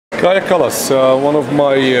Kaja Kallas, one of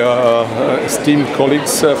my esteemed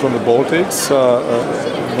colleagues from the Baltics,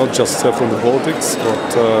 not just from the Baltics,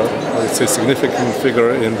 but it's a significant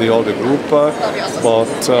figure in the ALDE group. But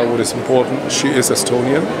what is important, she is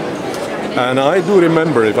Estonian. And I do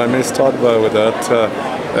remember, if I may start with that,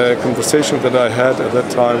 a conversation that I had at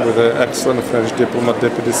that time with an excellent French diplomat,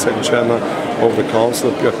 deputy secretary of the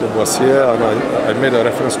council, Pierre de Boissier, and I made a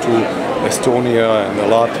reference to Estonia and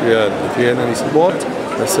Latvia and Lithuania, and he said, what?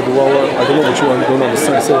 I said, well, I don't know what you don't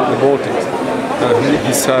understand. I said, the Baltics. And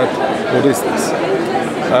he said, what is this?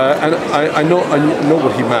 And I know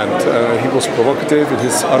what he meant. He was provocative in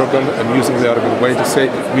his arrogant and using the arrogant way to say,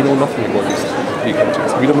 we know nothing about these three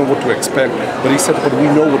countries. We don't know what to expect. But he said, but we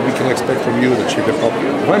know what we can expect from you, the Czech Republic.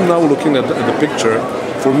 If I'm now looking at the picture,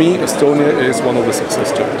 for me, Estonia is one of the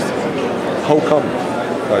success stories. How come?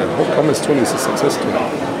 How come Estonia is a success story?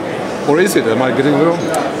 Or is it? Am I getting it wrong?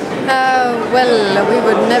 Well, we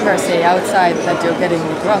would never say outside that you're getting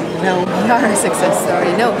it wrong. No, we are a success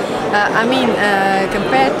story. No, I mean,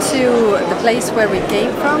 compared to the place where we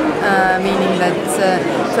came from, meaning that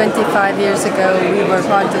 25 years ago we were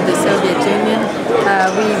part of the Soviet Union,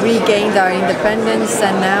 we regained our independence,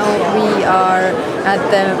 and now we are at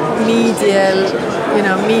the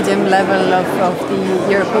medium level of the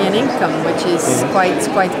European income, which is quite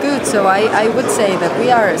good. So I would say that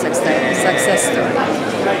we are a success story.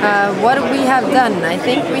 What we have done, I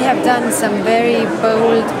think we have done some very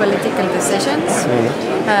bold political decisions.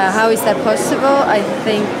 How is that possible? I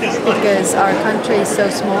think because our country is so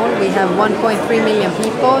small, we have 1.3 million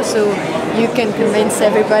people, so you can convince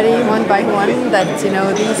everybody one by one that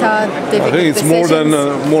these are difficult decisions. I think it's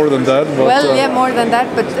more than that. But, well, yeah, more than that,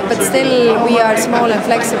 but still we are small and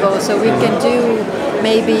flexible, so we can do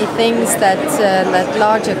maybe things that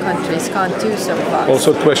larger countries can't do so far.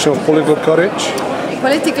 Also a question of political courage?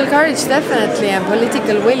 Political courage, definitely, and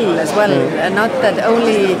political will as well. Not that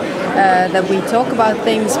only that we talk about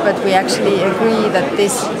things, but we actually agree that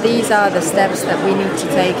these are the steps that we need to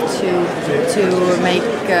take to make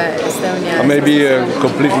Estonia. Maybe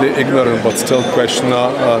completely ignorant, but still question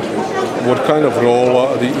what kind of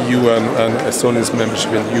role the EU and Estonia's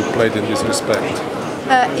membership in the EU played in this respect?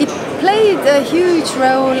 It played a huge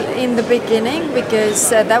role in the beginning because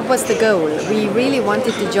that was the goal. We really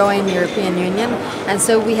wanted to join the European Union, and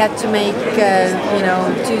so we had to make,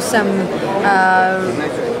 do some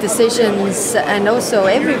decisions, and also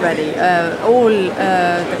everybody, all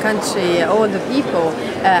the country, all the people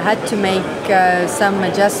had to make some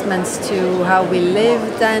adjustments to how we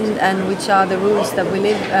lived and which are the rules that we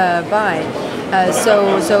live by.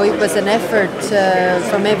 So it was an effort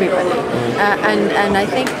from everybody, and I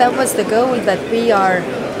think that was the goal, that we are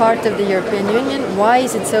part of the European Union. Why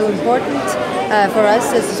is it so important for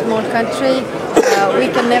us as a small country? We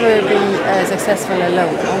can never be successful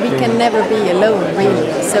alone, or we can never be alone, really.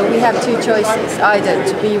 So we have two choices, either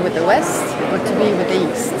to be with the West or to be with the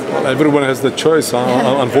East. Everyone has the choice.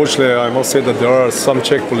 Unfortunately, I must say that there are some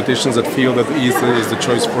Czech politicians that feel that the East is the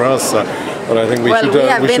choice for us. But I think we should. We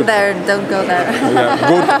have been there. Don't go there.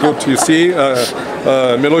 Yeah, good. You see,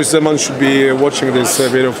 Miloš Zeman should be watching this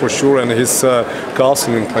video for sure, and his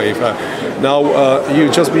castle enclave. Now,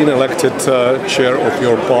 you've just been elected chair of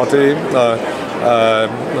your party.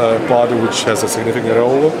 Party which has a significant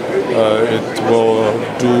role. It will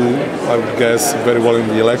do, I would guess, very well in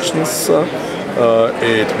the elections.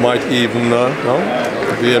 It might even,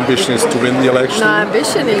 the ambition is to win the election. No,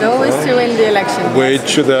 ambition is always to win the election.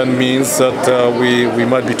 Which then means that we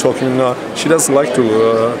might be talking, she doesn't like to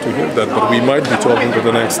hear that, but we might be talking to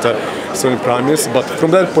the next Estonian Prime Minister. But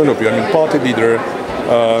from that point of view, I mean, party leader,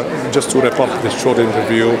 just to wrap up this short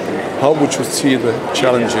interview, how would you see the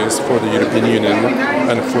challenges for the European Union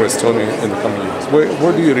and for Estonia in the coming years?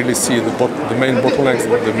 Where do you really see the main bottlenecks,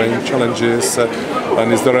 the main challenges,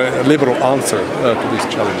 and is there a liberal answer to these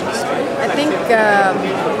challenges? I think,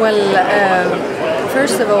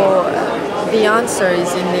 first of all, the answer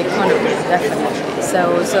is in the economy, definitely.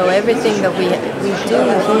 So everything that we do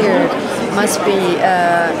here must be,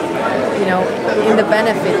 in the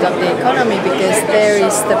benefit of the economy, because there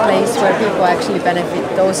is the place where people actually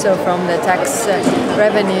benefit also from the tax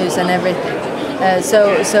revenues and everything.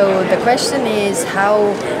 So the question is,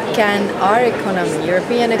 how can our economy,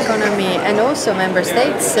 European economy, and also member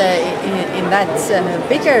states in that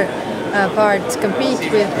bigger part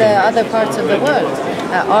compete with other parts of the world?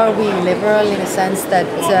 Are we liberal in a sense that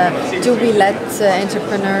do we let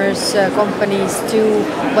entrepreneurs, companies do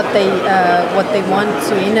what they want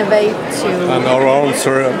to innovate to? And our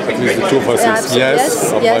answer, at least the two of us, is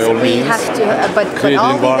yes, by all we means. Have to, but create the are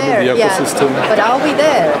we environment, there? the ecosystem. Yeah. But are we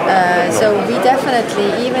there? No. So we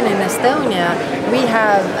definitely, even in Estonia, we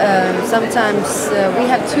have sometimes we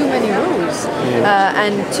have too many rules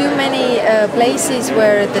and too many places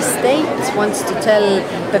where the state wants to tell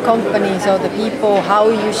the companies or the people how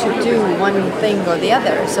you should do one thing or the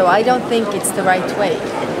other. So I don't think it's the right way.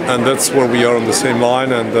 And that's where we are on the same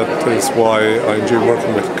line, and that is why I enjoy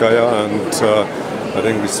working with Kaja, and I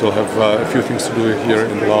think we still have a few things to do here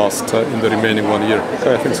in the remaining 1 year.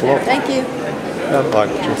 Kaja, thanks a lot. Thank you. Yeah, bye.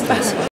 Cheers, thanks.